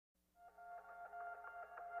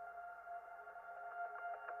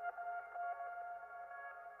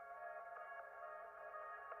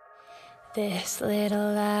This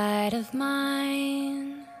little light of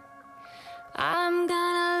mine, I'm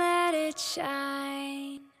gonna let it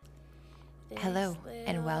shine. Hello,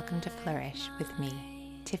 and welcome to Flourish with me,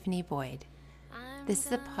 Tiffany Boyd. This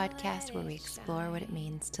is a podcast where we explore what it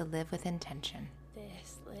means to live with intention.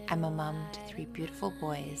 I'm a mom to 3 beautiful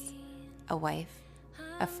boys, a wife,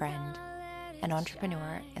 a friend, an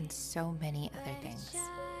entrepreneur, and so many other things.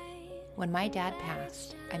 When my dad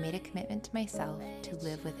passed, I made a commitment to myself to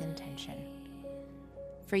live with intention.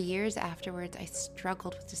 For years afterwards, I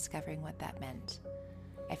struggled with discovering what that meant.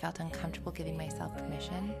 I felt uncomfortable giving myself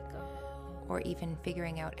permission or even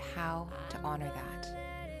figuring out how to honor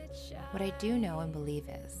that. What I do know and believe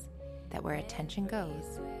is that where attention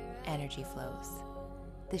goes, energy flows.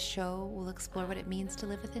 This show will explore what it means to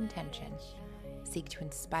live with intention, seek to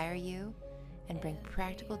inspire you, and bring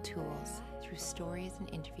practical tools through stories and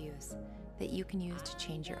interviews that you can use to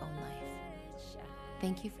change your own life.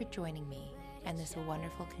 Thank you for joining me and this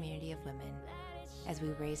wonderful community of women as we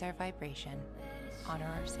raise our vibration, honor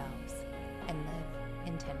ourselves, and live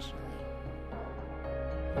intentionally.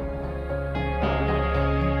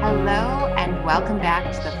 Hello, and welcome back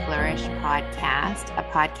to the Flourish podcast, a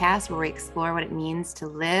podcast where we explore what it means to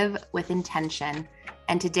live with intention.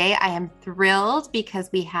 And today I am thrilled because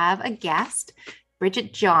we have a guest,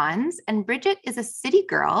 Bridget Johns. And Bridget is a city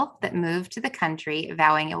girl that moved to the country,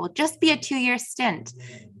 vowing it will just be a 2-year stint,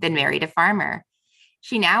 then married a farmer.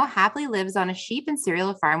 She now happily lives on a sheep and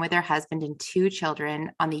cereal farm with her husband and 2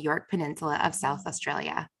 children on the Yorke Peninsula of South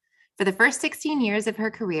Australia. For the first 16 years of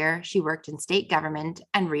her career, she worked in state government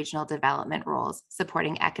and regional development roles,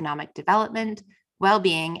 supporting economic development,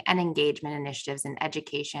 well-being, and engagement initiatives in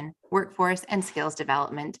education, workforce and skills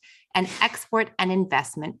development, and export and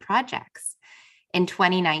investment projects. In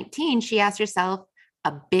 2019, she asked herself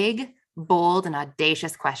a big, bold, and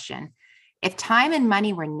audacious question. If time and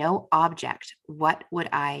money were no object, what would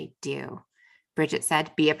I do? Bridget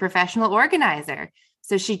said, be a professional organizer.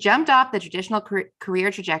 So she jumped off the traditional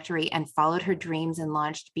career trajectory and followed her dreams and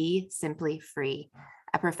launched Be Simply Free,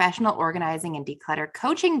 a professional organizing and declutter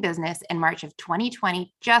coaching business in March of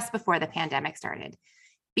 2020, just before the pandemic started.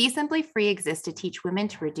 Be Simply Free exists to teach women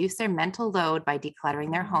to reduce their mental load by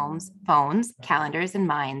decluttering their homes, phones, calendars, and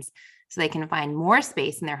minds so they can find more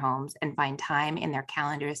space in their homes and find time in their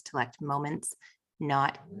calendars to collect moments,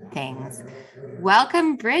 not things.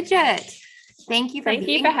 Welcome, Bridget. Thank you for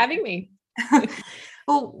having me.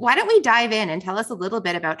 Well, why don't we dive in and tell us a little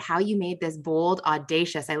bit about how you made this bold,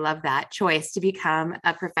 audacious, I love that choice to become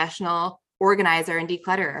a professional organizer and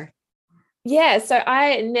declutterer? Yeah, so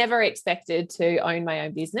I never expected to own my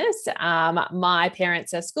own business. My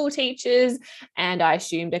parents are school teachers, and I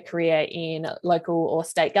assumed a career in local or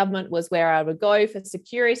state government was where I would go for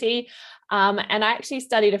security. And I actually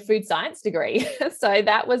studied a food science degree. So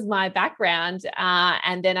that was my background.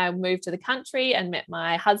 And then I moved to the country and met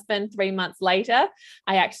my husband 3 months later.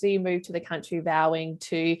 I actually moved to the country vowing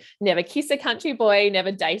to never kiss a country boy,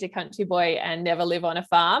 never date a country boy, and never live on a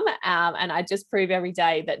farm. And I just prove every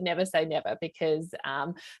day that never say never, because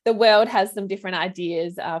the world has some different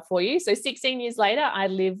ideas for you. So 16 years later, I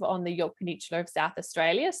live on the Yorke Peninsula of South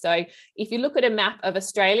Australia. So if you look at a map of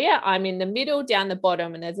Australia, I'm in the middle down the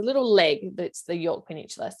bottom, and there's a little leg that's the Yorke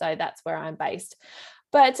Peninsula. So that's where I'm based.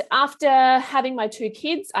 But after having my 2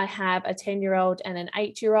 kids, I have a 10-year-old and an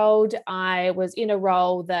 8-year-old. I was in a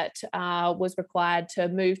role that was required to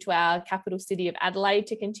move to our capital city of Adelaide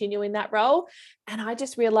to continue in that role. And I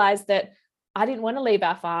just realized that I didn't want to leave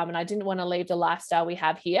our farm, and I didn't want to leave the lifestyle we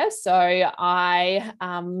have here. So I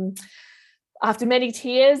after many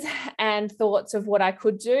tears and thoughts of what I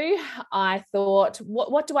could do, I thought,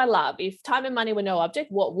 what do I love? If time and money were no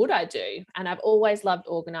object, what would I do? And I've always loved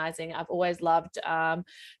organizing. I've always loved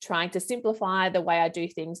trying to simplify the way I do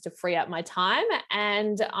things to free up my time.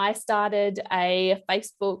 And I started a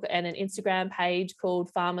Facebook and an Instagram page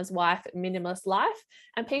called Farmer's Wife Minimalist Life.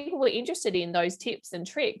 And people were interested in those tips and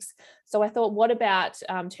tricks. So I thought, what about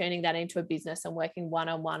turning that into a business and working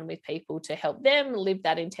one-on-one with people to help them live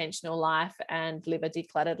that intentional life and live a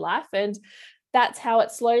decluttered life? And that's how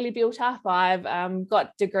it slowly built up. I've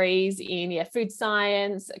got degrees in food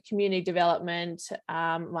science, community development,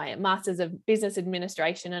 my master's of business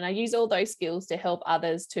administration, and I use all those skills to help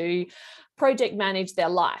others to project manage their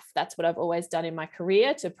life. That's what I've always done in my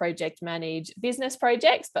career, to project manage business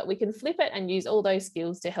projects, but we can flip it and use all those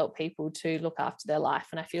skills to help people to look after their life.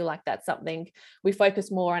 And I feel like that's something we focus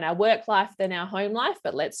more on our work life than our home life,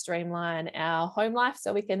 but let's streamline our home life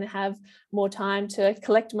so we can have more time to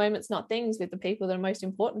collect moments, not things, with the people that are most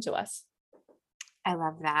important to us. I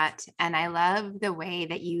love that. And I love the way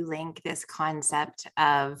that you link this concept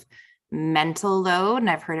of mental load, and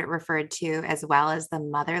I've heard it referred to as well as the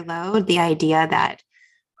mother load, the idea that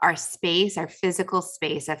our space, our physical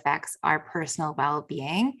space affects our personal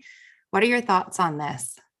well-being. What are your thoughts on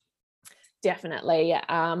this? Definitely.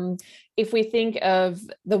 If we think of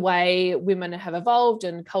the way women have evolved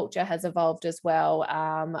and culture has evolved as well,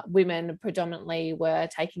 women predominantly were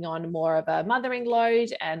taking on more of a mothering load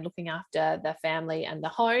and looking after the family and the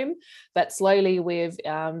home. But slowly we've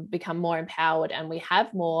become more empowered and we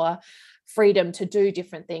have more freedom to do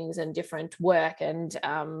different things and different work and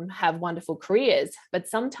have wonderful careers. But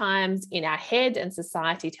sometimes in our head and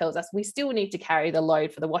society tells us we still need to carry the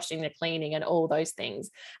load for the washing, the cleaning and all those things.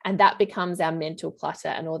 And that becomes our mental clutter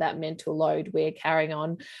and all that mental load we're carrying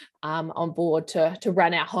on board to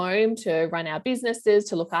run our home, to run our businesses,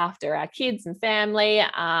 to look after our kids and family.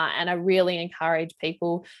 And I really encourage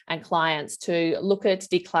people and clients to look at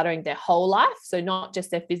decluttering their whole life. So not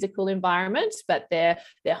just their physical environment, but their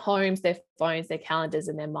homes, their phones, their calendars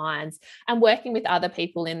and their minds, and working with other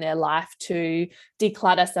people in their life to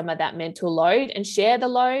declutter some of that mental load and share the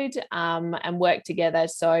load and work together.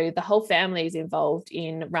 So the whole family is involved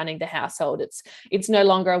in running the household. It's no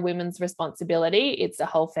longer a woman's responsibility. It's a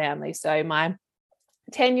whole family. So my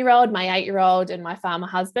 10-year-old, my 8-year-old, and my farmer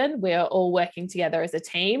husband, we're all working together as a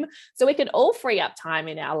team. So we can all free up time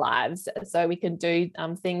in our lives. So we can do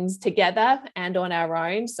things together and on our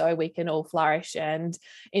own so we can all flourish and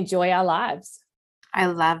enjoy our lives. I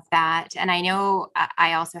love that. And I know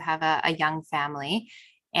I also have a young family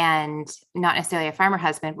and not necessarily a farmer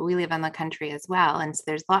husband, but we live in the country as well. And so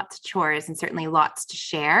there's lots of chores and certainly lots to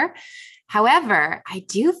share. However, I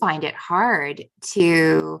do find it hard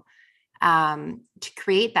to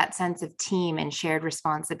create that sense of team and shared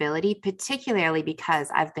responsibility, particularly because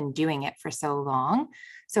I've been doing it for so long.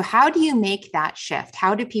 So how do you make that shift?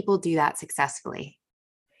 How do people do that successfully?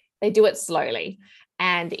 They do it slowly.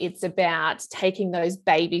 And it's about taking those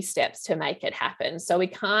baby steps to make it happen. So we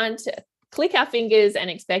can't click our fingers and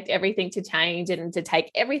expect everything to change and to take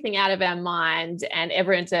everything out of our mind and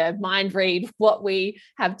everyone to mind read what we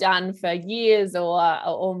have done for years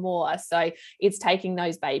or more. So it's taking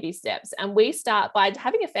those baby steps. And we start by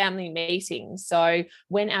having a family meeting. So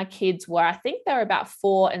when our kids were, I think they were about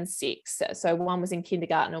 4 and 6. So one was in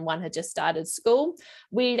kindergarten and one had just started school.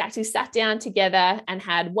 We'd actually sat down together and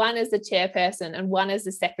had one as the chairperson and one as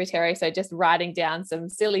the secretary. So just writing down some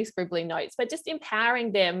silly scribbly notes, but just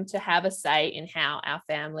empowering them to have a say in how our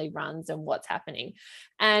family runs and what's happening.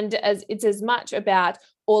 And as it's as much about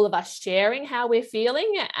all of us sharing how we're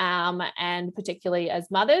feeling, and particularly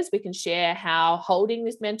as mothers, we can share how holding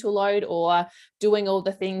this mental load or doing all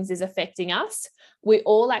the things is affecting us. We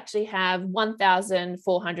all actually have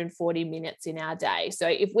 1,440 minutes in our day. So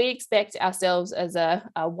if we expect ourselves as a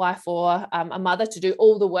wife or a mother to do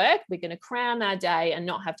all the work, we're going to cram our day and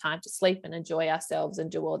not have time to sleep and enjoy ourselves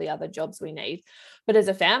and do all the other jobs we need. But as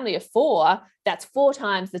a family of 4, that's 4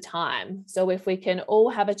 times the time. So if we can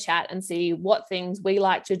all have a chat and see what things we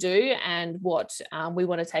like to do and what we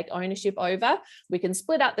want to take ownership over, we can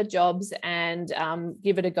split up the jobs and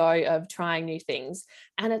give it a go of trying new things.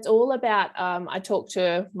 And it's all about, I talk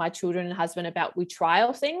to my children and husband about we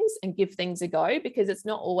trial things and give things a go, because it's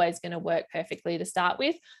not always going to work perfectly to start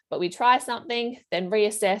with, but we try something, then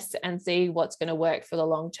reassess and see what's going to work for the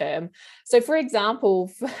long term. So for example,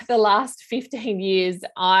 for the last 15 years,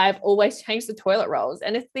 I've always changed the toilet rolls,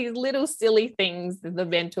 and it's these little silly things, the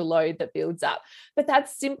mental load that builds up. But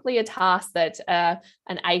that's simply a task that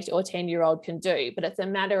an 8 or 10-year-old can do. But it's a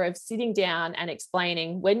matter of sitting down and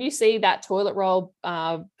explaining, when you see that toilet roll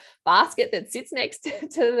basket that sits next to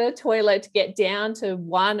the toilet, get down to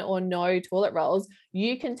 1 or no toilet rolls,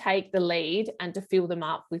 you can take the lead and to fill them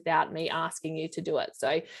up without me asking you to do it.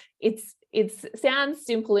 So it sounds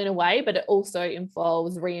simple in a way, but it also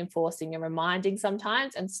involves reinforcing and reminding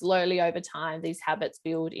sometimes, and slowly over time, these habits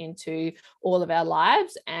build into all of our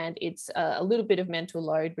lives, and it's a little bit of mental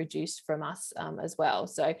load reduced from us as well.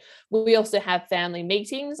 So we also have family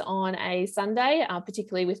meetings on a Sunday,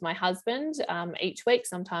 particularly with my husband each week.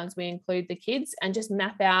 Sometimes we include the kids and just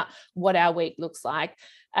map out what our week looks like.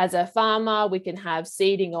 As a farmer, we can have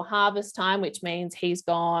seeding or harvest time, which means he's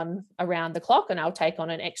gone around the clock and I'll take on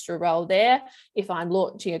an extra role there. If I'm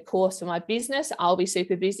launching a course for my business, I'll be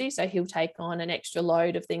super busy, so he'll take on an extra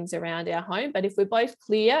load of things around our home. But if we're both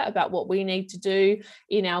clear about what we need to do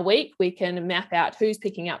in our week, we can map out who's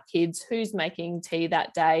picking up kids, who's making tea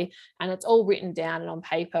that day, and it's all written down and on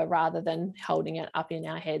paper rather than holding it up in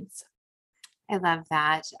our heads. I love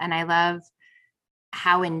that. And I love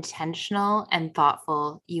how intentional and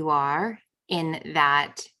thoughtful you are in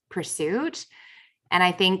that pursuit. And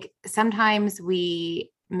I think sometimes we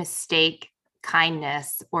mistake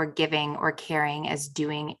kindness or giving or caring as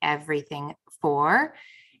doing everything for.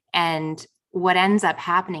 And what ends up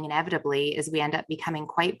happening inevitably is we end up becoming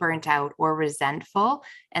quite burnt out or resentful.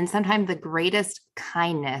 And sometimes the greatest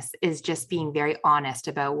kindness is just being very honest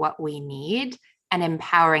about what we need and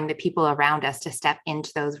empowering the people around us to step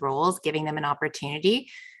into those roles, giving them an opportunity.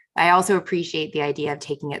 I also appreciate the idea of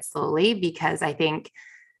taking it slowly, because I think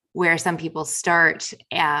where some people start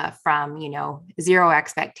from, zero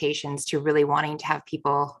expectations to really wanting to have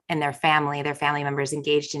people in their family members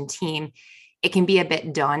engaged in team, it can be a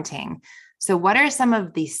bit daunting. So what are some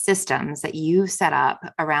of the systems that you set up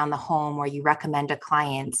around the home where you recommend to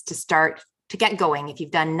clients to start to get going? If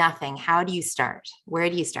you've done nothing, how do you start? Where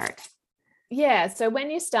do you start? Yeah. So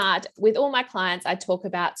when you start with all my clients, I talk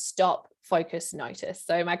about stop, focus, notice.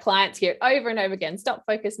 So my clients hear it over and over again: stop,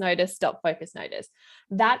 focus, notice, stop, focus, notice.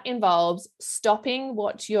 That involves stopping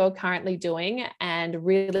what you're currently doing and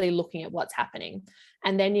really looking at what's happening.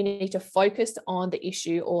 And then you need to focus on the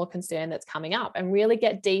issue or concern that's coming up and really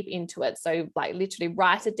get deep into it. So like literally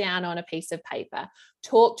write it down on a piece of paper,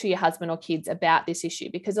 talk to your husband or kids about this issue,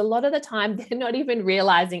 because a lot of the time they're not even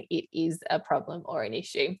realizing it is a problem or an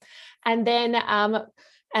issue. And then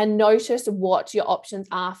and notice what your options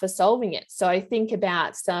are for solving it. So think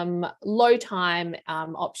about some low time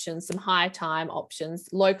options, some high time options,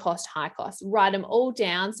 low cost, high cost. Write them all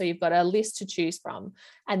down so you've got a list to choose from.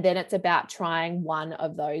 And then it's about trying one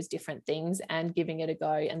of those different things and giving it a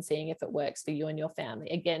go and seeing if it works for you and your family.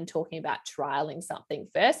 Again, talking about trialing something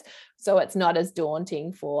first, so it's not as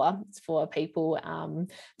daunting for people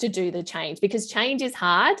to do the change, because change is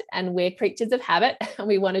hard and we're creatures of habit and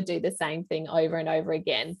we want to do the same thing over and over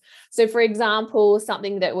again. So for example,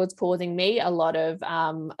 something that was causing me a lot of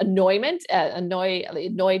annoyment,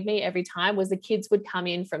 annoyed me every time, was the kids would come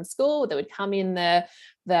in from school. They would come in the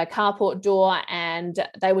carport door and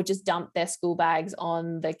they would just dump their school bags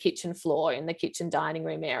on the kitchen floor in the kitchen dining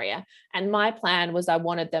room area. And my plan was I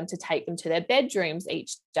wanted them to take them to their bedrooms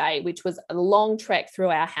each day, which was a long trek through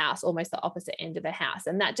our house, almost the opposite end of the house.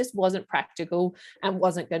 And that just wasn't practical and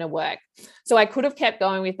wasn't going to work. So I could have kept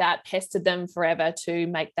going with that, pestered them forever to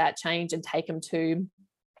make that change and take them to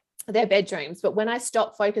their bedrooms. But when I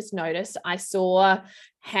stopped, focus, notice, I saw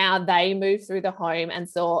how they moved through the home and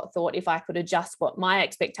thought if I could adjust what my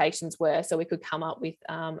expectations were so we could come up with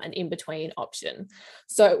an in-between option.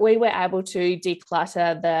 So we were able to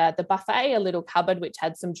declutter the buffet, a little cupboard which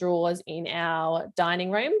had some drawers in our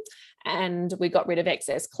dining room, and we got rid of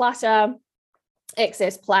excess clutter,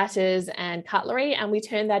 excess platters and cutlery, and we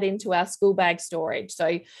turned that into our school bag storage.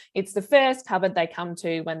 So it's the first cupboard they come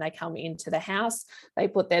to when they come into the house. They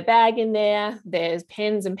put their bag in there. There's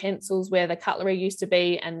pens and pencils where the cutlery used to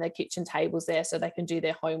be, and the kitchen table's there so they can do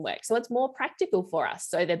their homework. So it's more practical for us.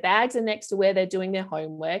 So their bags are next to where they're doing their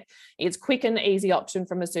homework. It's quick and easy option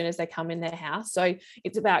from as soon as they come in their house. So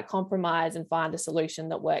it's about compromise and find a solution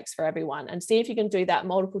that works for everyone, and see if you can do that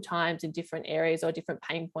multiple times in different areas or different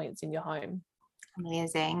pain points in your home.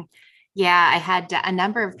 Amazing. Yeah, I had a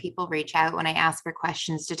number of people reach out when I asked for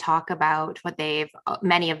questions to talk about what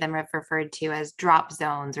many of them have referred to as drop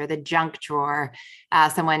zones or the junk drawer.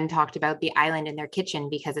 Someone talked about the island in their kitchen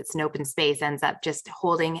because it's an open space, ends up just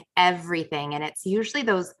holding everything. And it's usually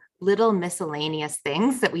those little miscellaneous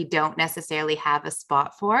things that we don't necessarily have a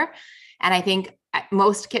spot for. And I think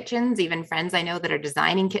most kitchens, even friends I know that are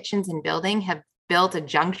designing kitchens and building, have built a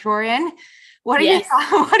junk drawer in. What are your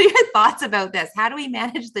thoughts about this? How do we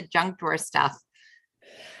manage the junk drawer stuff?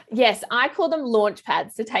 Yes, I call them launch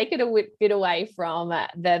pads to take it a bit away from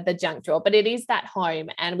the junk drawer, but it is that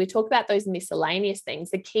home. And we talk about those miscellaneous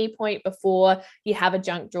things. The key point before you have a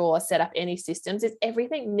junk drawer, set up any systems, is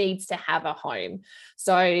everything needs to have a home.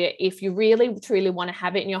 So if you really, truly want to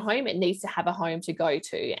have it in your home, it needs to have a home to go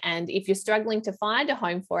to. And if you're struggling to find a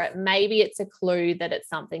home for it, maybe it's a clue that it's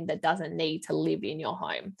something that doesn't need to live in your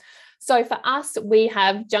home. So for us, we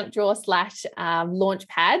have junk drawer / launch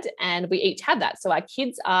pad, and we each have that. So our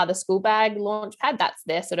kids are the school bag launch pad. That's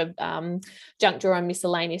their sort of junk drawer, and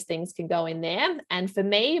miscellaneous things can go in there. And for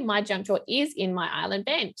me, my junk drawer is in my island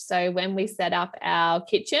bench. So when we set up our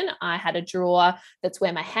kitchen, I had a drawer that's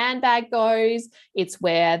where my handbag goes. It's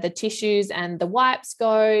where the tissues and the wipes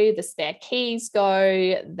go, the spare keys go,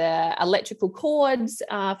 the electrical cords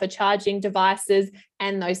for charging devices,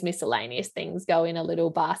 and those miscellaneous things go in a little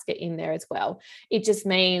basket in there as well. It just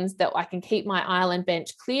means that I can keep my island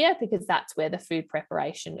bench clear because that's where the food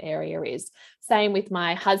preparation area is. Same with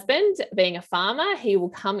my husband, being a farmer, he will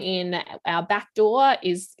come in. Our back door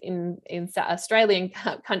is in Australian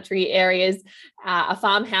country areas. A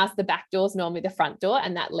farmhouse, the back door is normally the front door,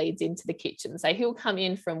 and that leads into the kitchen. So he'll come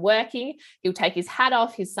in from working, he'll take his hat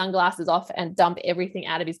off, his sunglasses off, and dump everything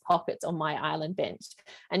out of his pockets on my island bench.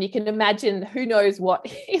 And you can imagine who knows what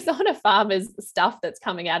is on a farmer's stuff that's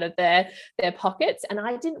coming out of their pockets. And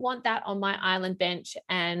I didn't want that on my island bench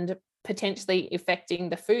and potentially affecting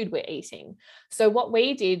the food we're eating. So what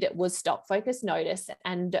we did was stop, focus, notice,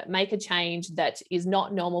 and make a change that is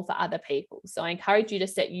not normal for other people. So I encourage you to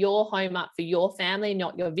set your home up for your family,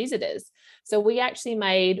 not your visitors. So we actually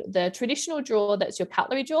made the traditional drawer, that's your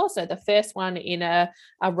cutlery drawer. So the first one in a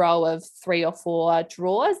row of 3 or 4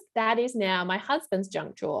 drawers, that is now my husband's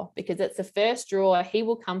junk drawer, because it's the first drawer he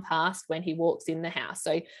will come past when he walks in the house.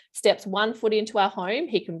 So steps 1 foot into our home,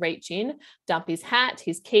 he can reach in, dump his hat,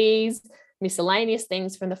 his keys, miscellaneous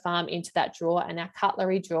things from the farm into that drawer, and our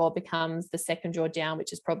cutlery drawer becomes the second drawer down,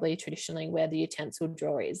 which is probably traditionally where the utensil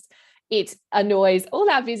drawer is. It annoys all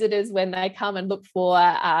our visitors when they come and look for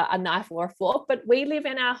a knife or a fork, but we live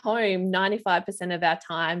in our home 95% of our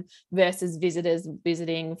time versus visitors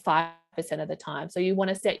visiting 5% of the time. So you want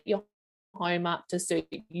to set your home up to suit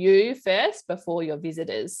you first before your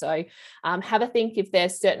visitors. So have a think if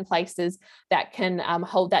there's certain places that can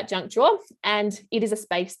hold that junk drawer, and it is a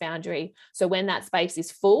space boundary. So when that space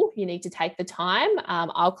is full, you need to take the time.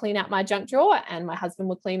 I'll clean out my junk drawer and my husband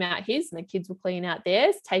will clean out his, and the kids will clean out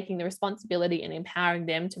theirs, taking the responsibility and empowering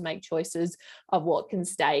them to make choices of what can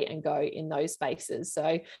stay and go in those spaces.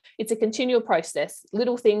 So it's a continual process.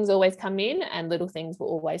 Little things always come in, and little things will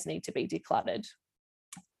always need to be decluttered.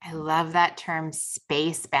 I love that term,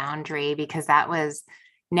 space boundary, because that was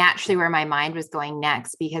naturally where my mind was going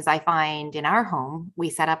next, because I find in our home, we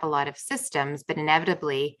set up a lot of systems, but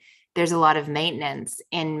inevitably there's a lot of maintenance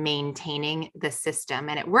in maintaining the system,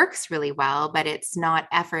 and it works really well, but it's not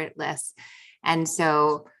effortless. And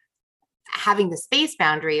so having the space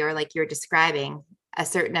boundary, or like you're describing, a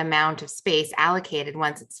certain amount of space allocated,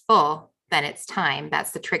 once it's full, then it's time.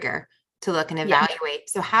 That's the trigger to look and evaluate. Yeah.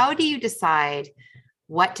 So how do you decide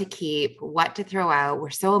what to keep, what to throw out? We're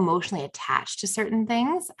so emotionally attached to certain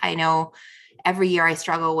things. I know every year I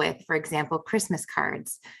struggle with, for example, Christmas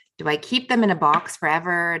cards. Do I keep them in a box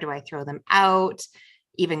forever? Do I throw them out?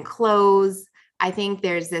 Even clothes. I think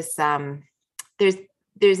there's this,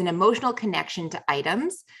 there's an emotional connection to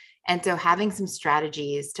items. And so having some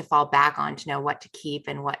strategies to fall back on to know what to keep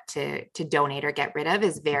and what to donate or get rid of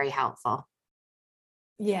is very helpful.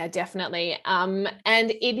 Yeah, definitely. And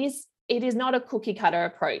it is not a cookie cutter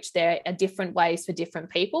approach. There are different ways for different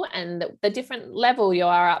people, and the different level you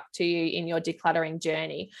are up to in your decluttering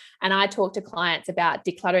journey. And I talk to clients about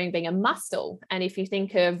decluttering being a muscle. And if you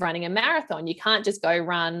think of running a marathon, you can't just go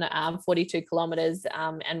run 42 kilometers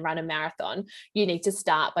and run a marathon. You need to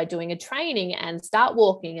start by doing a training and start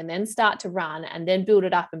walking, and then start to run, and then build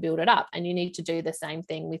it up and build it up. And you need to do the same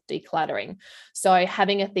thing with decluttering. So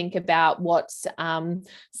having a think about what's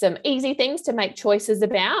some easy things to make choices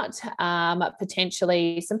about.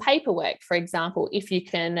 Potentially some paperwork. For example, if you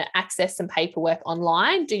can access some paperwork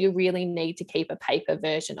online, do you really need to keep a paper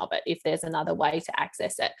version of it if there's another way to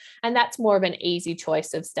access it? And that's more of an easy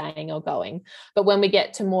choice of staying or going. But when we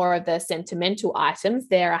get to more of the sentimental items,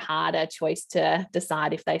 they're a harder choice to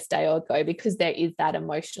decide if they stay or go, because there is that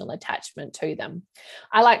emotional attachment to them.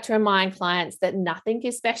 I like to remind clients that nothing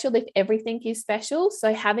is special if everything is special.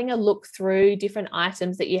 So having a look through different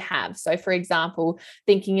items that you have. So for example,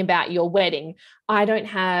 thinking about your wedding. I didn't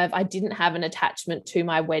have an attachment to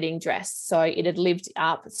my wedding dress. So it had lived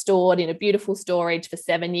up, stored in a beautiful storage for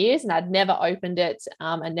 7 years, and I'd never opened it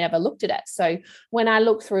and never looked at it. So when I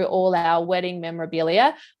looked through all our wedding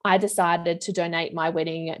memorabilia, I decided to donate my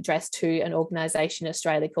wedding dress to an organisation in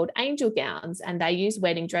Australia called Angel Gowns, and they use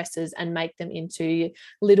wedding dresses and make them into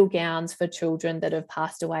little gowns for children that have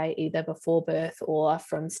passed away either before birth or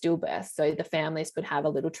from stillbirth. So the families could have a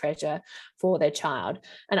little treasure for their child.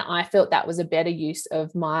 And I felt that was a better use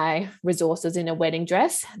of my resources in a wedding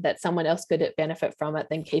dress, that someone else could benefit from it,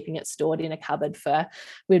 than keeping it stored in a cupboard for,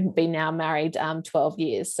 we've been now married 12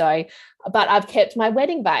 years. So, but I've kept my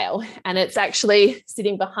wedding veil, and it's actually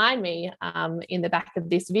sitting behind me in the back of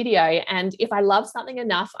this video. And if I love something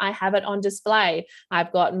enough, I have it on display.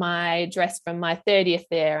 I've got my dress from my 30th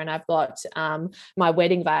there, and I've got my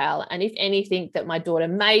wedding veil. And if anything that my daughter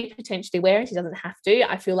may potentially wear, and she doesn't have to,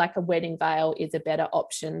 I feel like a wedding veil is a better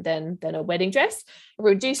option than a wedding dress. It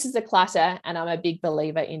reduces the clutter, and I'm a big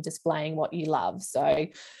believer in displaying what you love. So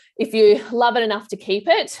if you love it enough to keep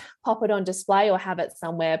it, pop it on display or have it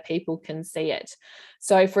somewhere people can see it.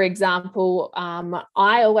 So for example,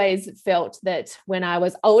 I always felt that when I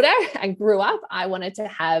was older and grew up, I wanted to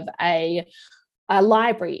have a a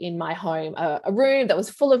library in my home, a room that was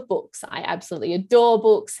full of books. I absolutely adore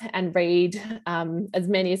books and read as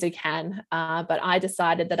many as I can. But I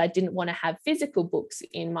decided that I didn't want to have physical books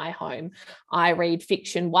in my home. I read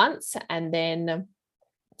fiction once and then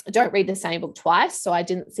don't read the same book twice. So I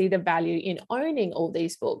didn't see the value in owning all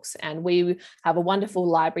these books. And we have a wonderful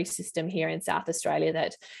library system here in South Australia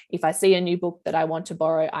that if I see a new book that I want to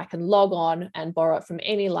borrow, I can log on and borrow it from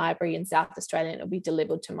any library in South Australia and it'll be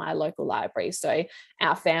delivered to my local library. So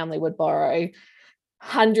our family would borrow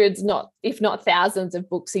hundreds, if not thousands of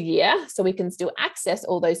books a year. So we can still access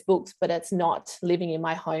all those books, but it's not living in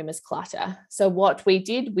my home as clutter. So what we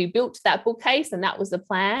did, we built that bookcase and that was the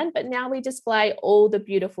plan, but now we display all the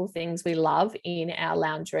beautiful things we love in our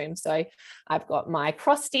lounge room. So I've got my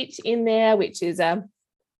cross stitch in there, which is a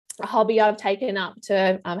hobby I've taken up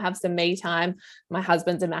to have some me time. My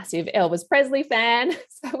husband's a massive Elvis Presley fan,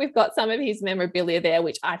 so we've got some of his memorabilia there,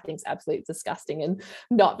 which I think is absolutely disgusting and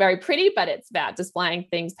not very pretty, but it's about displaying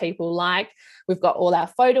things people like. We've got all our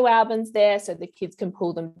photo albums there so the kids can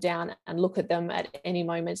pull them down and look at them at any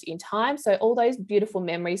moment in time. So all those beautiful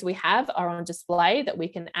memories we have are on display that we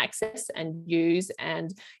can access and use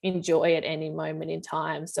and enjoy at any moment in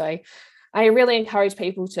time. So I really encourage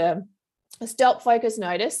people to stop, focus,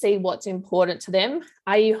 notice, see what's important to them.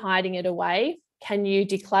 Are you hiding it away? Can you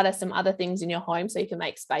declutter some other things in your home so you can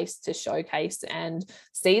make space to showcase and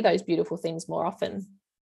see those beautiful things more often?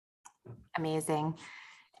 Amazing.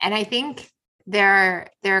 And I think there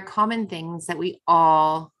are common things that we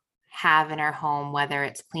all have in our home, whether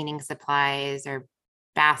it's cleaning supplies or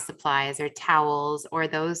bath supplies or towels or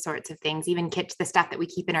those sorts of things, even the stuff that we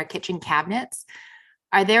keep in our kitchen cabinets.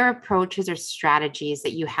 Are there approaches or strategies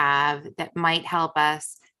that you have that might help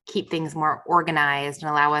us keep things more organized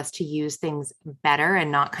and allow us to use things better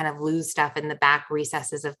and not kind of lose stuff in the back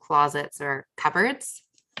recesses of closets or cupboards?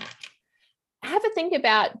 Have a think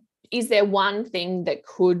about, is there one thing that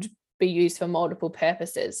could be used for multiple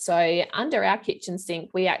purposes? So under our kitchen sink,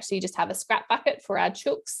 we actually just have a scrap bucket for our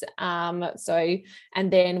chooks.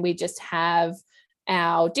 And then we just have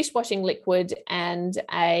our dishwashing liquid and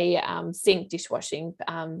a sink dishwashing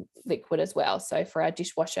liquid as well. So for our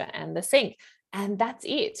dishwasher and the sink. And that's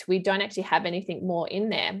it. We don't actually have anything more in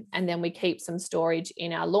there. And then we keep some storage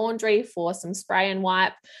in our laundry for some spray and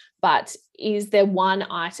wipe. But is there one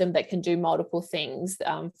item that can do multiple things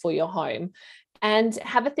for your home? And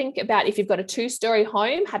have a think about, if you've got a 2-story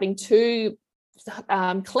home, having 2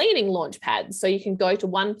 cleaning launch pads, so you can go to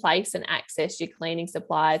one place and access your cleaning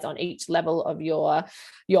supplies on each level of your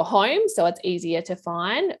home, so it's easier to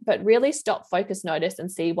find. But really stop, focus, notice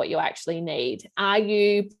and see what you actually need. Are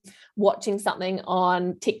you watching something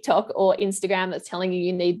on TikTok or Instagram that's telling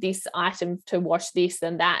you need this item to wash this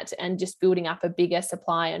and that, and just building up a bigger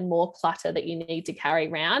supply and more clutter that you need to carry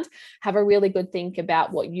around? Have a really good think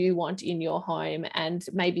about what you want in your home, and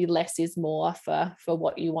maybe less is more for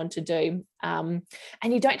what you want to do. And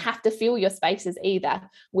you don't have to fill your spaces either.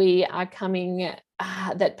 We are coming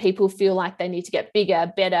that people feel like they need to get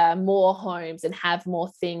bigger, better, more homes and have more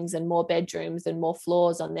things and more bedrooms and more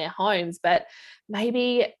floors on their homes. But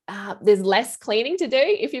maybe there's less cleaning to do.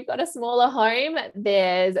 If you've got a smaller home,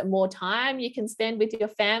 there's more time you can spend with your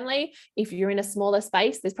family. If you're in a smaller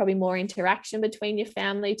space, there's probably more interaction between your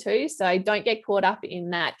family too. So don't get caught up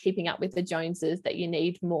in that keeping up with the Joneses, that you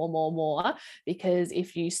need more, because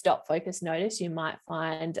if you stop, focus, notice, you might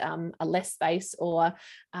find a less space or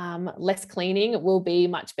less cleaning will be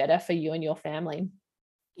much better for you and your family.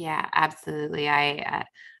 Yeah, absolutely. I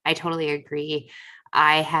totally agree.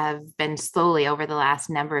 I have been slowly over the last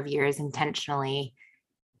number of years intentionally,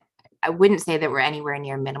 I wouldn't say that we're anywhere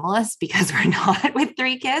near minimalist because we're not with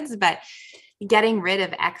 3 kids, but getting rid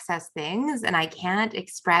of excess things. And I can't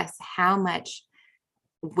express how much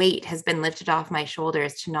weight has been lifted off my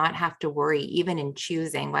shoulders to not have to worry, even in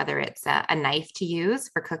choosing whether it's a knife to use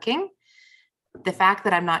for cooking. The fact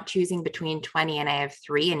that I'm not choosing between 20 and I have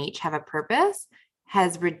 3 and each have a purpose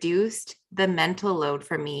has reduced the mental load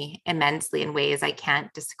for me immensely in ways I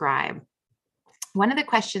can't describe. One of the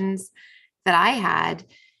questions that I had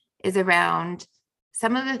is around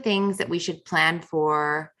some of the things that we should plan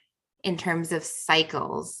for in terms of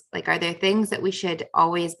cycles. Like, are there things that we should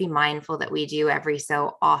always be mindful that we do every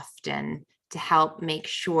so often to help make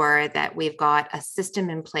sure that we've got a system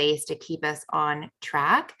in place to keep us on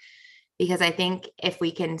track? Because I think if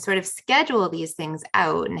we can sort of schedule these things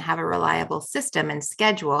out and have a reliable system and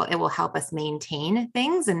schedule, it will help us maintain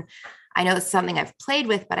things. And I know it's something I've played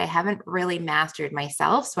with, but I haven't really mastered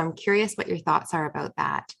myself. So I'm curious what your thoughts are about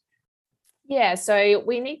that. Yeah, so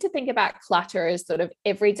we need to think about clutter as sort of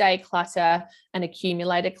everyday clutter and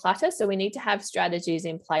accumulated clutter. So we need to have strategies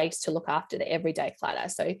in place to look after the everyday clutter.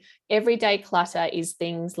 So everyday clutter is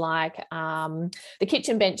things like the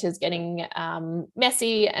kitchen benches getting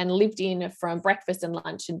messy and lived in from breakfast and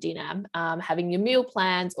lunch and dinner, having your meal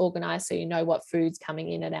plans organized so you know what food's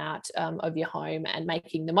coming in and out of your home and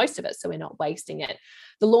making the most of it so we're not wasting it.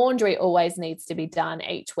 The laundry always needs to be done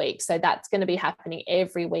each week. So that's going to be happening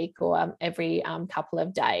every week or every couple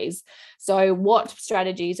of days. So what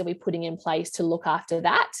strategies are we putting in place to look after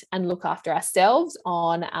that and look after ourselves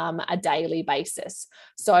on a daily basis?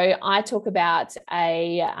 So I talk about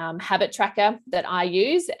a habit tracker that I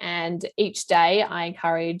use, and each day I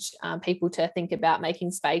encourage people to think about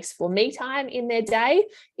making space for me time in their day.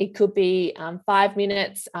 It could be 5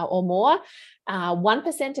 minutes or more.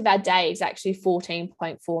 1% of our day is actually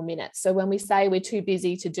 14.4 minutes. So when we say we're too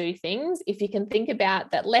busy to do things, if you can think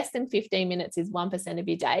about that, less than 15 minutes is 1% of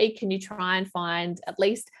your day. Can you try and find at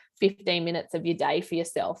least 15 minutes of your day for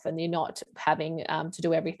yourself, and you're not having to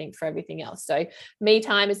do everything for everything else? So me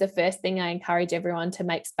time is the first thing I encourage everyone to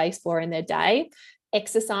make space for in their day.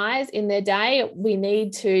 Exercise in their day. We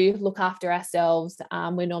need to look after ourselves.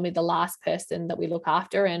 We're normally the last person that we look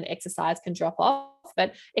after, and exercise can drop off,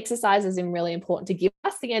 but exercise is really important to give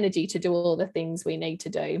us the energy to do all the things we need to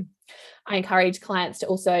do. I encourage clients to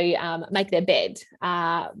also make their bed.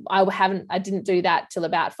 I didn't do that till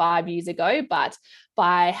about 5 years ago, but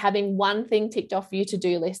by having one thing ticked off your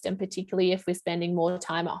to-do list, and particularly if we're spending more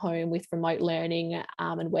time at home with remote learning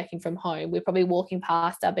and working from home, we're probably walking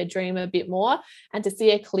past our bedroom a bit more, and to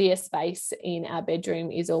see a clear space in our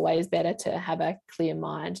bedroom is always better to have a clear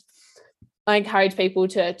mind. I encourage people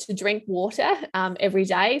to drink water every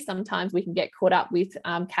day. Sometimes we can get caught up with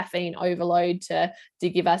caffeine overload to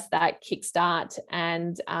give us that kickstart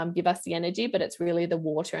and give us the energy, but it's really the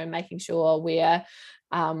water and making sure we're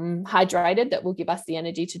hydrated that will give us the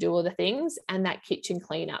energy to do all the things, and that kitchen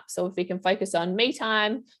cleanup. So if we can focus on me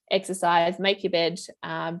time, exercise, make your bed,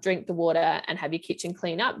 drink the water, and have your kitchen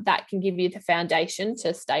clean up, that can give you the foundation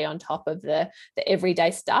to stay on top of the everyday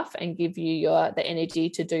stuff and give you the energy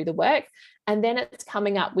to do the work. And then it's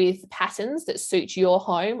coming up with patterns that suit your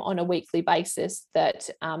home on a weekly basis that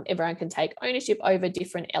everyone can take ownership over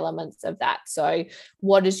different elements of that. So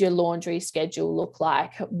what does your laundry schedule look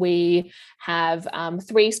like? We have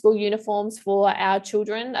 3 school uniforms for our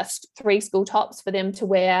children, 3 school tops for them to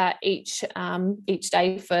wear each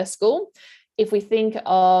day for school. If we think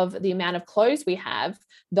of the amount of clothes we have,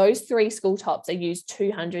 those 3 school tops are used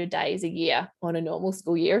 200 days a year on a normal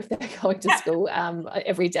school year if they're going to school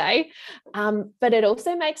every day. But it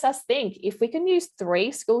also makes us think, if we can use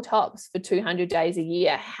 3 school tops for 200 days a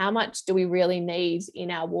year, how much do we really need in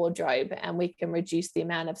our wardrobe? And we can reduce the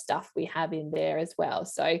amount of stuff we have in there as well.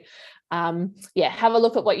 So have a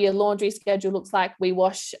look at what your laundry schedule looks like. We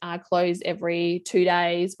wash our clothes every 2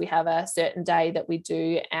 days. We have a certain day that we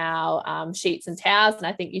do our sheets and towels. And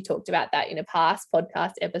I think you talked about that in a past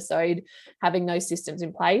podcast episode, having those systems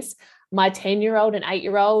in place. My 10-year-old and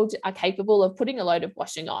 8-year-old are capable of putting a load of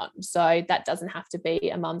washing on. So that doesn't have to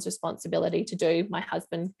be a mum's responsibility to do. My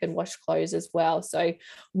husband can wash clothes as well. So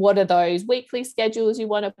what are those weekly schedules you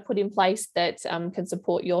want to put in place that can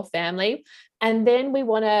support your family? And then we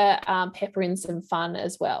want to pepper in some fun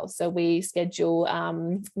as well. So we schedule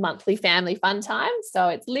monthly family fun time. So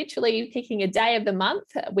it's literally picking a day of the month.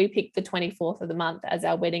 We pick the 24th of the month as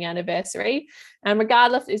our wedding anniversary. And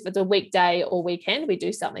regardless if it's a weekday or weekend, we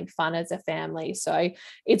do something fun as a family. So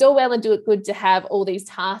it's all well and good to have all these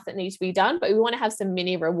tasks that need to be done, but we want to have some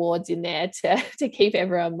mini rewards in there to keep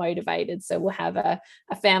everyone motivated. So we'll have a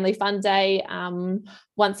family fun day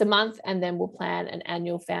once a month, and then we'll plan an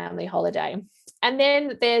annual family holiday. And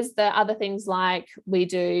then there's the other things like we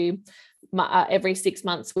do every 6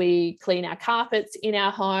 months, we clean our carpets in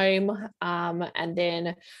our home. And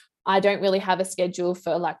then I don't really have a schedule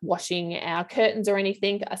for like washing our curtains or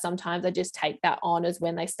anything. Sometimes I just take that on as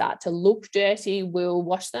when they start to look dirty, we'll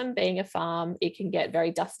wash them. Being a farm, it can get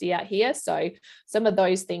very dusty out here. So some of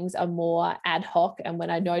those things are more ad hoc. And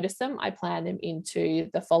when I notice them, I plan them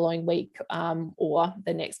into the following week or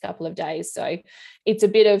the next couple of days. So it's a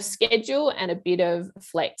bit of schedule and a bit of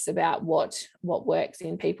flex about what works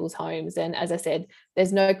in people's homes. And as I said,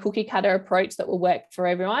 there's no cookie cutter approach that will work for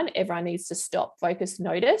everyone. Everyone needs to stop, focus,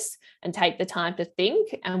 notice, and take the time to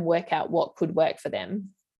think and work out what could work for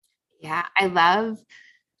them. Yeah, I love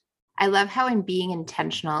how in being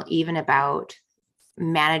intentional, even about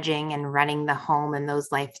managing and running the home and those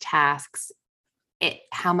life tasks,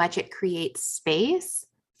 how much it creates space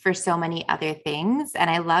for so many other things. And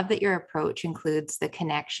I love that your approach includes the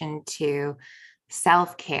connection to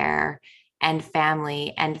self-care and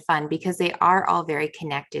family and fun, because they are all very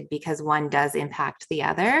connected because one does impact the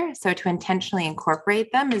other. So to intentionally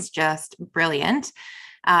incorporate them is just brilliant.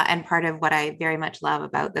 And part of what I very much love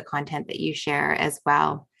about the content that you share as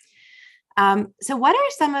well. So what are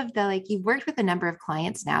some of the, like, you've worked with a number of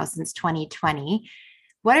clients now since 2020.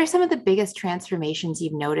 What are some of the biggest transformations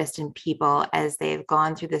you've noticed in people as they've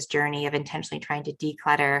gone through this journey of intentionally trying to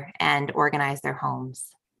declutter and organize their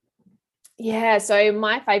homes? Yeah, so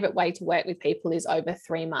my favorite way to work with people is over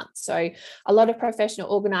 3 months. So a lot of professional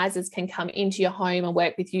organizers can come into your home and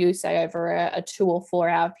work with you, say over a 2 or 4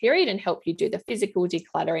 hour period, and help you do the physical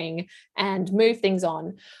decluttering and move things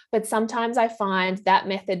on. But sometimes I find that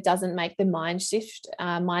method doesn't make the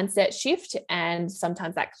mindset shift, and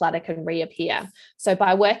sometimes that clutter can reappear. So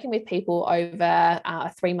by working with people over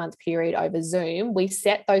a 3 month period over Zoom, we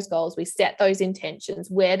set those goals, we set those intentions.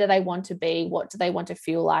 Where do they want to be? What do they want to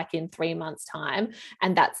feel like in 3 months? Time.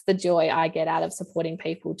 And that's the joy I get out of supporting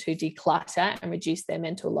people to declutter and reduce their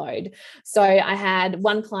mental load. So I had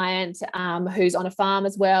one client who's on a farm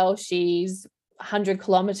as well. She's 100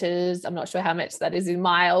 kilometers. I'm not sure how much that is in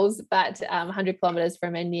miles, but 100 kilometers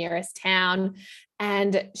from her nearest town.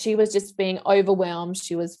 And she was just being overwhelmed.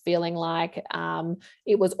 She was feeling like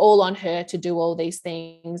it was all on her to do all these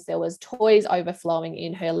things. There was toys overflowing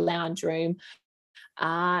in her lounge room.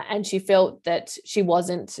 And she felt that she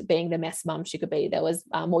wasn't being the mess mum she could be. There was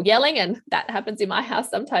more yelling, and that happens in my house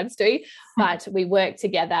sometimes too. But we worked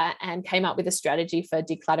together and came up with a strategy for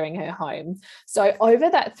decluttering her home. So over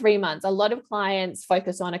that 3 months, a lot of clients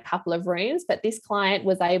focus on a couple of rooms, but this client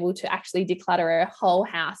was able to actually declutter her whole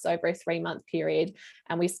house over a 3-month period.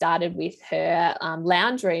 And we started with her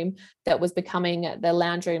lounge room that was becoming the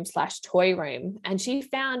lounge room / toy room. And she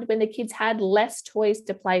found when the kids had less toys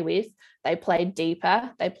to play with, they played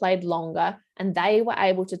deeper, they played longer, and they were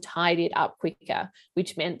able to tidy it up quicker,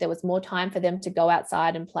 which meant there was more time for them to go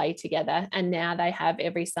outside and play together. And now they have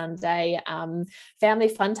every Sunday family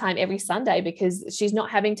fun time every Sunday, because she's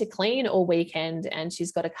not having to clean all weekend, and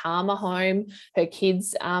she's got a calmer home. Her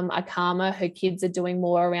kids are calmer. Her kids are doing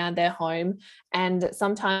more around their home. And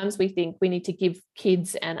sometimes we think we need to give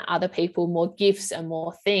kids and other people more gifts and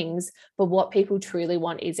more things, but what people truly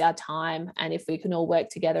want is our time. And if we can all work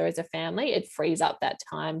together as a family, it frees up that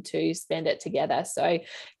time to spend it together. So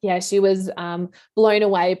yeah, she was blown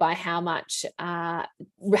away by how much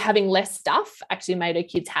having less stuff actually made her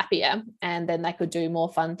kids happier, and then they could do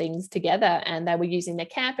more fun things together. And they were using their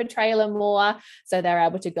camper trailer more, so they're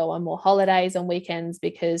able to go on more holidays on weekends,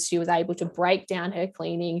 because she was able to break down her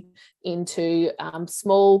cleaning into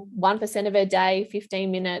small 1% of her day,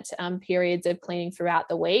 15-minute periods of cleaning throughout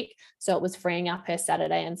the week. So it was freeing up her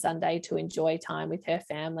Saturday and Sunday to enjoy time with her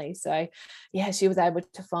family. So yeah, she was able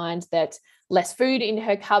to find that less food in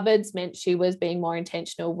her cupboards meant she was being more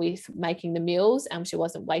intentional with making the meals, and she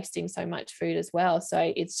wasn't wasting so much food as well.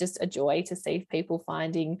 So it's just a joy to see people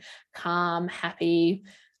finding calm, happy,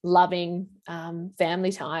 loving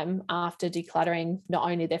family time after decluttering not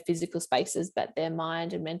only their physical spaces, but their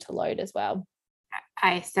mind and mental load as well.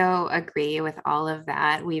 I so agree with all of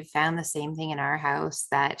that. We've found the same thing in our house,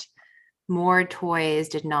 that more toys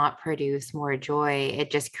did not produce more joy. It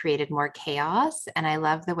just created more chaos. And I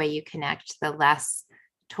love the way you connect the less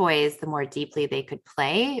toys, the more deeply they could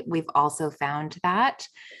play. We've also found that.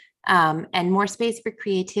 And more space for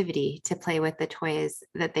creativity to play with the toys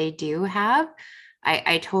that they do have.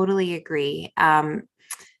 I totally agree.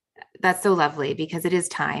 That's so lovely, because it is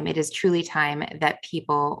time. It is truly time that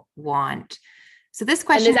people want. So this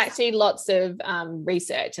question, and there's actually lots of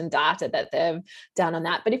research and data that they've done on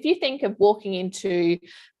that. But if you think of walking into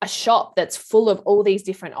a shop that's full of all these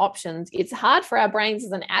different options, it's hard for our brains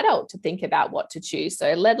as an adult to think about what to choose.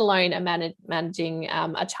 So let alone managing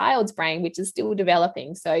a child's brain, which is still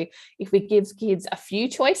developing. So if we give kids a few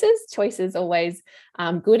choices always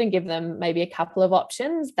good, and give them maybe a couple of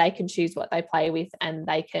options, they can choose what they play with, and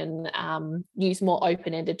they can use more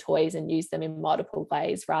open-ended toys and use them in multiple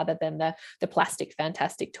ways, rather than the plastic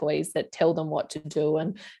fantastic toys that tell them what to do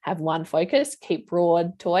and have one focus. Keep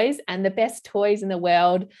broad toys, and the best toys in the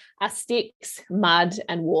world are sticks, mud,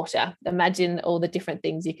 and water. Imagine all the different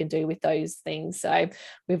things you can do with those things. So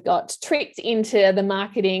we've got tricked into the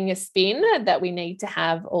marketing spin that we need to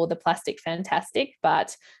have all the plastic fantastic,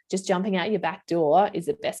 but just jumping out your back door is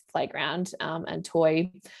the best playground and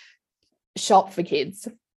toy shop for kids.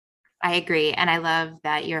 I agree. And I love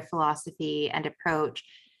that your philosophy and approach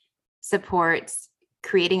supports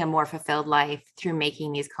creating a more fulfilled life through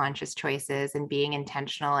making these conscious choices and being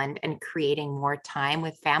intentional and creating more time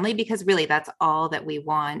with family, because really that's all that we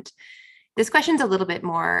want. This question's a little bit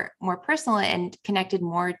more personal and connected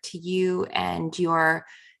more to you and your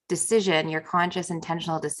decision, your conscious,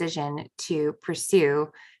 intentional decision to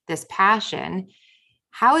pursue this passion,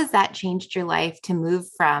 how has that changed your life to move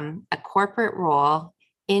from a corporate role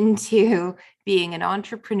into being an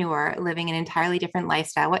entrepreneur, living an entirely different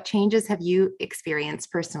lifestyle? What changes have you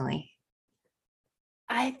experienced personally?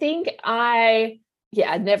 I think I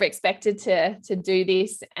never expected to do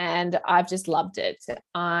this, and I've just loved it.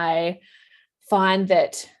 I find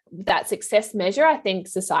that success measure, I think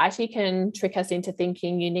society can trick us into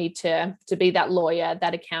thinking you need to be that lawyer,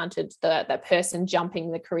 that accountant, that person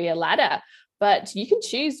jumping the career ladder. But you can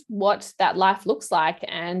choose what that life looks like.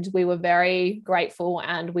 And we were very grateful,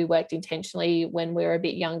 and we worked intentionally when we were a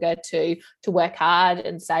bit younger to work hard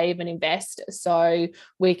and save and invest. So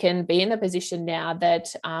we can be in the position now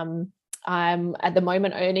that I'm at the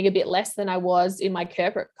moment earning a bit less than I was in my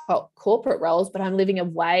corporate roles, but I'm living a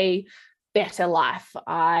way better life.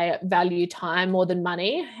 I value time more than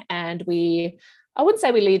money, and I wouldn't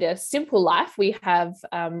say we lead a simple life. We have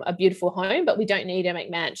a beautiful home, but we don't need a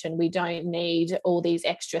McMansion. We don't need all these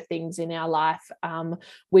extra things in our life.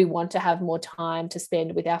 We want to have more time to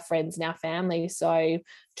spend with our friends and our family. So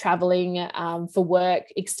traveling for work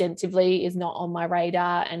extensively is not on my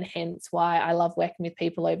radar, and hence why I love working with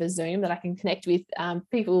people over Zoom, that I can connect with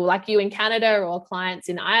people like you in Canada, or clients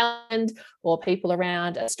in Ireland, or people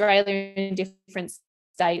around Australia in different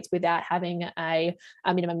states, without having a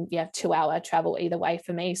minimum 2-hour travel either way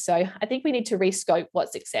for me. So I think we need to rescope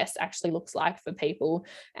what success actually looks like for people.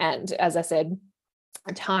 And as I said,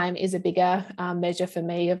 time is a bigger measure for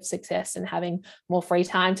me of success, and having more free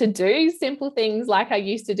time to do simple things like I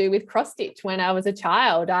used to do with cross stitch when I was a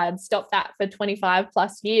child. I'd stopped that for 25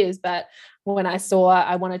 plus years, but when I saw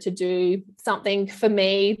I wanted to do something for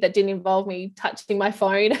me that didn't involve me touching my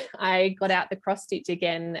phone, I got out the cross stitch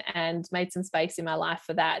again and made some space in my life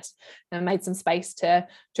for that, and made some space to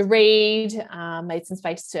read, made some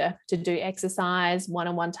space to do exercise,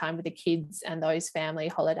 one-on-one time with the kids, and those family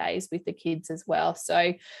holidays with the kids as well.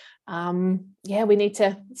 So we need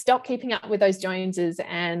to stop keeping up with those Joneses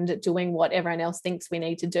and doing what everyone else thinks we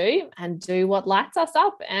need to do, and do what lights us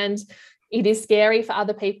up. And it is scary for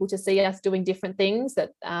other people to see us doing different things,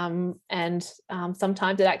 that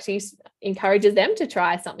sometimes it actually encourages them to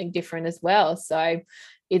try something different as well. So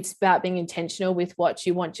it's about being intentional with what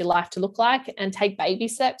you want your life to look like, and take baby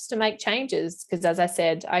steps to make changes. Because as I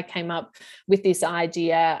said, I came up with this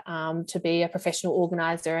idea to be a professional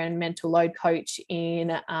organizer and mental load coach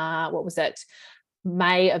in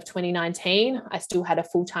May of 2019. I still had a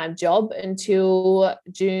full-time job until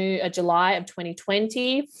July of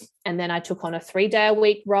 2020. And then I took on a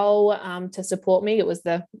 3-day-a-week role to support me. It was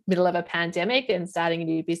the middle of a pandemic, and starting a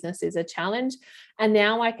new business is a challenge. And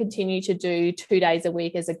now I continue to do 2 days a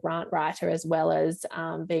week as a grant writer, as well as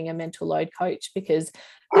being a mental load coach, because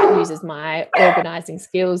that uses my organizing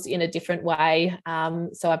skills in a different way.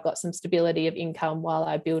 So I've got some stability of income while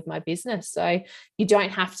I build my business. So you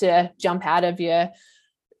don't have to jump out of your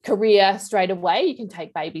career straight away. You can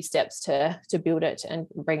take baby steps to build it and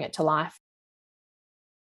bring it to life.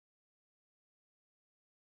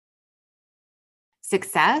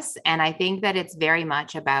 Success. And I think that it's very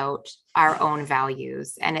much about our own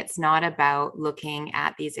values, and it's not about looking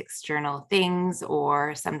at these external things,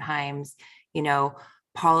 or sometimes,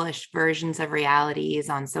 polished versions of realities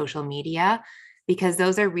on social media, because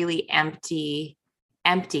those are really empty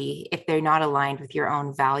if they're not aligned with your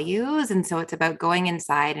own values. And so it's about going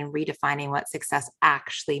inside and redefining what success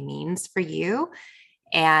actually means for you.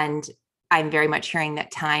 And I'm very much hearing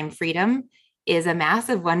that time freedom is a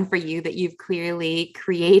massive one for you, that you've clearly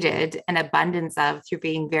created an abundance of through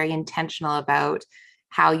being very intentional about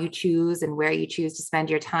how you choose and where you choose to spend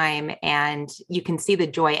your time. And you can see the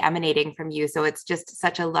joy emanating from you. So it's just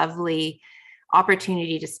such a lovely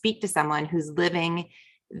opportunity to speak to someone who's living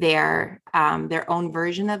their own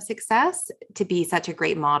version of success, to be such a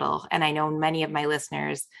great model. And I know many of my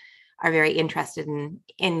listeners are very interested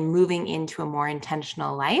in moving into a more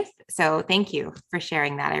intentional life. So thank you for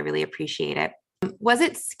sharing that. I really appreciate it. Was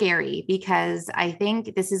it scary? Because I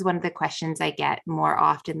think this is one of the questions I get more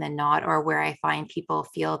often than not, or where I find people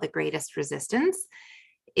feel the greatest resistance,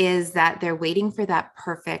 is that they're waiting for that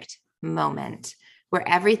perfect moment where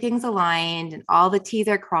everything's aligned and all the T's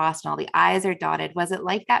are crossed and all the I's are dotted. Was it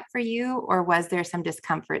like that for you, or was there some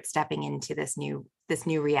discomfort stepping into this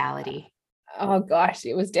new reality? Oh gosh,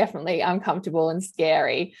 it was definitely uncomfortable and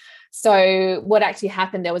scary. So what actually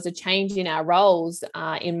happened, there was a change in our roles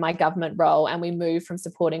in my government role, and we moved from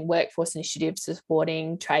supporting workforce initiatives to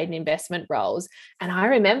supporting trade and investment roles. And I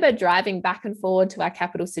remember driving back and forward to our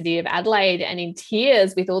capital city of Adelaide and in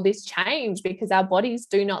tears with all this change, because our bodies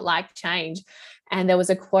do not like change. And there was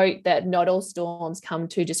a quote that not all storms come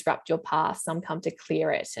to disrupt your path, some come to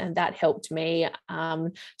clear it. And that helped me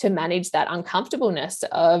to manage that uncomfortableness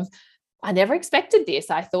of, I never expected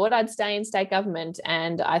this. I thought I'd stay in state government,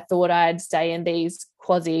 and I thought I'd stay in these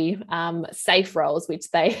quasi safe roles,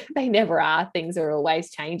 which they never are. Things are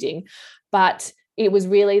always changing. But it was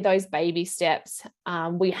really those baby steps.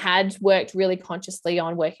 We had worked really consciously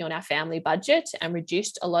on working on our family budget and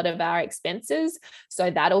reduced a lot of our expenses.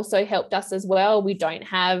 So that also helped us as well. We don't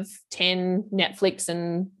have 10 Netflix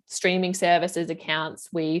and streaming services accounts.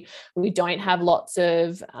 We don't have lots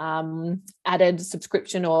of added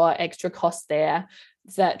subscription or extra costs there,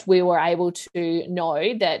 that we were able to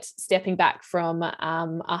know that stepping back from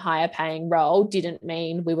a higher paying role didn't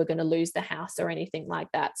mean we were going to lose the house or anything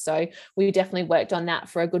like that. So we definitely worked on that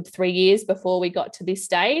for a good 3 years before we got to this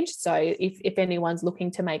stage. So if anyone's looking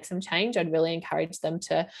to make some change, I'd really encourage them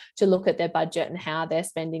to look at their budget and how they're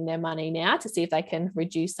spending their money now to see if they can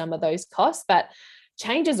reduce some of those costs. But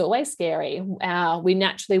change is always scary. We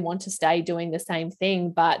naturally want to stay doing the same thing,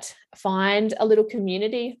 but find a little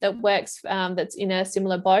community that works, that's in a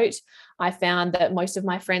similar boat. I found that most of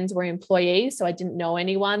my friends were employees, so I didn't know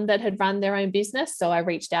anyone that had run their own business. So I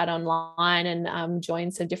reached out online and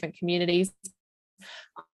joined some different communities.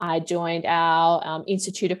 I joined our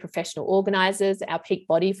Institute of Professional Organisers, our peak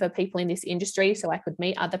body for people in this industry, so I could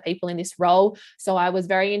meet other people in this role. So I was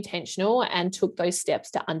very intentional and took those steps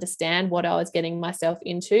to understand what I was getting myself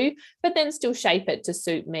into, but then still shape it to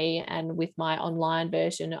suit me and with my online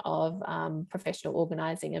version of professional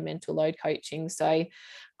organising and mental load coaching. So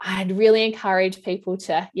I'd really encourage people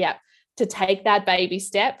to take that baby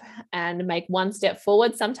step and make one step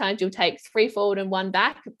forward. Sometimes you'll take 3 forward and 1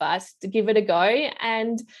 back, but to give it a go.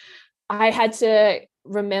 And I had to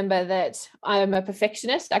remember that I'm a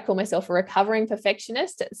perfectionist. I call myself a recovering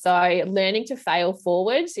perfectionist. So learning to fail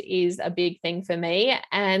forward is a big thing for me.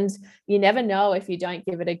 And you never know if you don't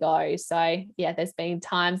give it a go. So there's been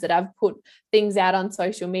times that I've put things out on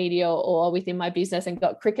social media or within my business and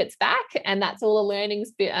got crickets back. And that's all a learning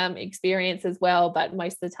experience as well. But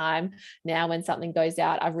most of the time now when something goes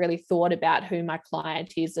out, I've really thought about who my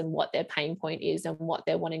client is and what their pain point is and what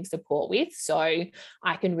they're wanting support with. So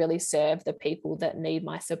I can really serve the people that need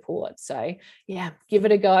my support. So give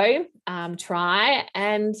it a go, try,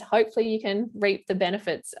 and hopefully you can reap the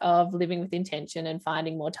benefits of living with intention and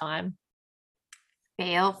finding more time.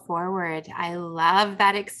 Fail forward. I love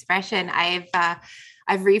that expression. I've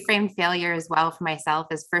reframed failure as well for myself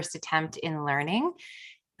as first attempt in learning,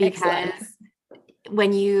 because Excellent.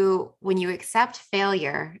 when you accept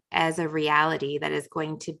failure as a reality that is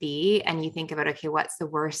going to be, and you think about, okay, what's the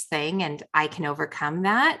worst thing and I can overcome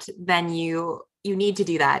that, then you need to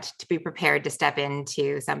do that to be prepared to step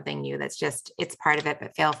into something new. That's just, it's part of it,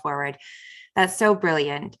 but fail forward. That's so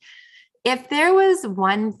brilliant. If there was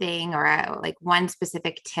one thing or one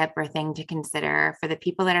specific tip or thing to consider for the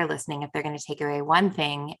people that are listening, if they're going to take away one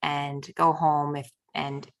thing and go home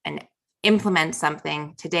and implement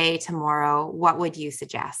something today, tomorrow, what would you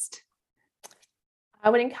suggest? I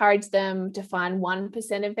would encourage them to find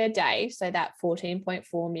 1% of their day, so that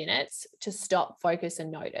 14.4 minutes, to stop, focus,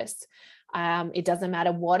 and notice. It doesn't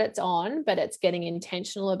matter what it's on, but it's getting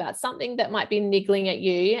intentional about something that might be niggling at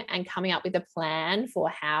you and coming up with a plan for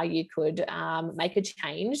how you could make a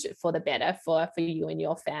change for the better for you and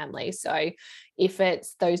your family. So if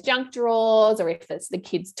it's those junk drawers or if it's the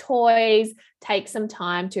kids' toys, take some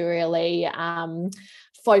time to really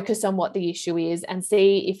focus on what the issue is and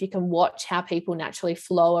see if you can watch how people naturally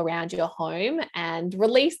flow around your home and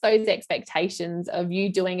release those expectations of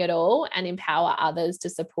you doing it all and empower others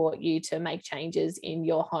to support you to make changes in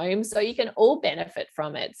your home so you can all benefit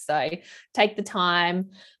from it. So take the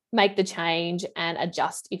time, make the change, and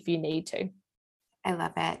adjust if you need to. I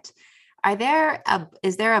love it.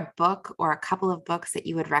 Is there a book or a couple of books that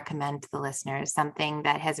you would recommend to the listeners, something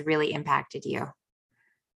that has really impacted you?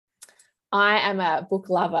 I am a book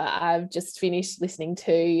lover. I've just finished listening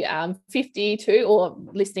to 52 or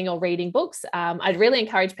listening or reading books. I'd really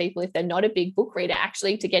encourage people, if they're not a big book reader,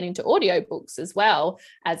 actually to get into audiobooks as well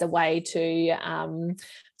as a way to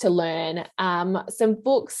learn. Some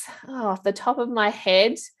books off the top of my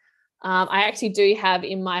head. I actually do have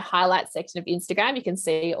in my highlights section of Instagram, you can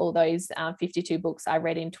see all those 52 books I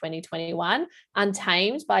read in 2021.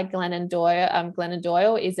 Untamed by Glennon Doyle. Glennon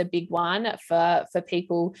Doyle is a big one for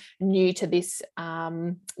people new to this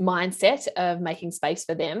mindset of making space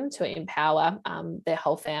for them to empower their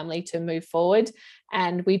whole family to move forward.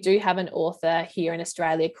 And we do have an author here in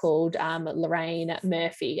Australia called Lorraine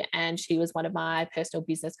Murphy, and she was one of my personal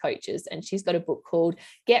business coaches. And she's got a book called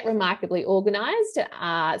Get Remarkably Organised.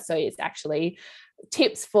 So it's actually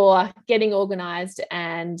tips for getting organized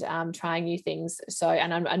and trying new things. So,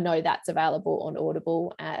 and I know that's available on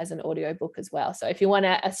Audible as an audiobook as well. So if you want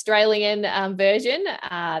an Australian version,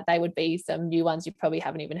 they would be some new ones you probably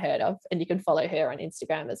haven't even heard of, and you can follow her on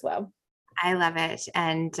Instagram as well. I love it.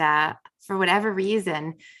 And for whatever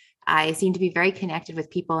reason, I seem to be very connected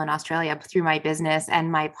with people in Australia through my business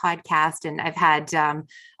and my podcast. And I've had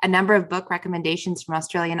a number of book recommendations from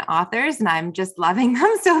Australian authors, and I'm just loving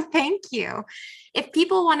them. So thank you. If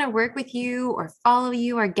people want to work with you or follow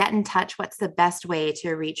you or get in touch, what's the best way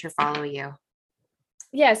to reach or follow you?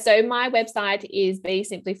 Yeah, so my website is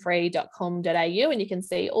besimplyfree.com.au, and you can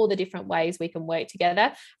see all the different ways we can work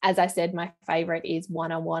together. As I said, my favorite is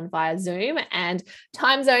one-on-one via Zoom, and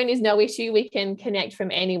time zone is no issue. We can connect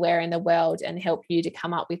from anywhere in the world and help you to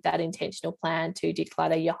come up with that intentional plan to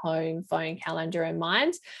declutter your home, phone, calendar, and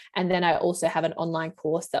mind. And then I also have an online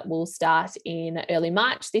course that will start in early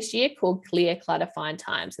March this year called Clear Clutter Find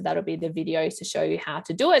Time. So that'll be the videos to show you how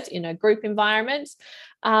to do it in a group environment.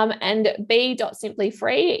 And b.simplyfree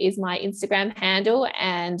is my Instagram handle,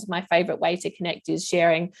 and my favorite way to connect is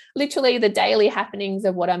sharing literally the daily happenings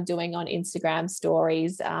of what I'm doing on Instagram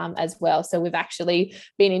stories as well. So we've actually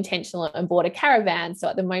been intentional and bought a caravan. So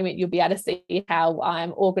at the moment, you'll be able to see how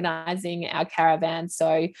I'm organizing our caravan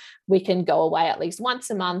so we can go away at least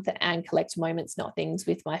once a month and collect moments, not things,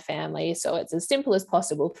 with my family. So it's as simple as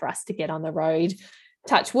possible for us to get on the road,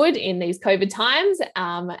 touch wood, in these COVID times,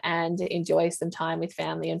 and enjoy some time with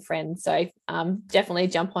family and friends. So definitely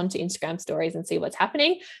jump onto Instagram stories and see what's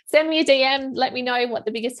happening. Send me a DM, let me know what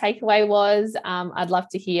the biggest takeaway was. I'd love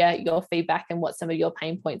to hear your feedback and what some of your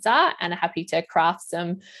pain points are, and I'm happy to craft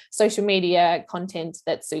some social media content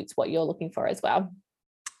that suits what you're looking for as well.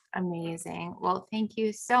 Amazing. Well, thank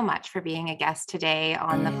you so much for being a guest today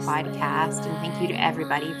on the podcast. And thank you to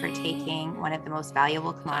everybody for taking one of the most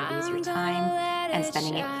valuable commodities, your time, and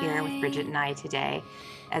spending it here with Bridget and I today.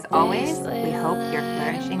 As always, we hope you're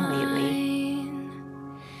flourishing lately.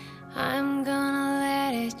 I'm gonna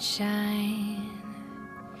let it shine.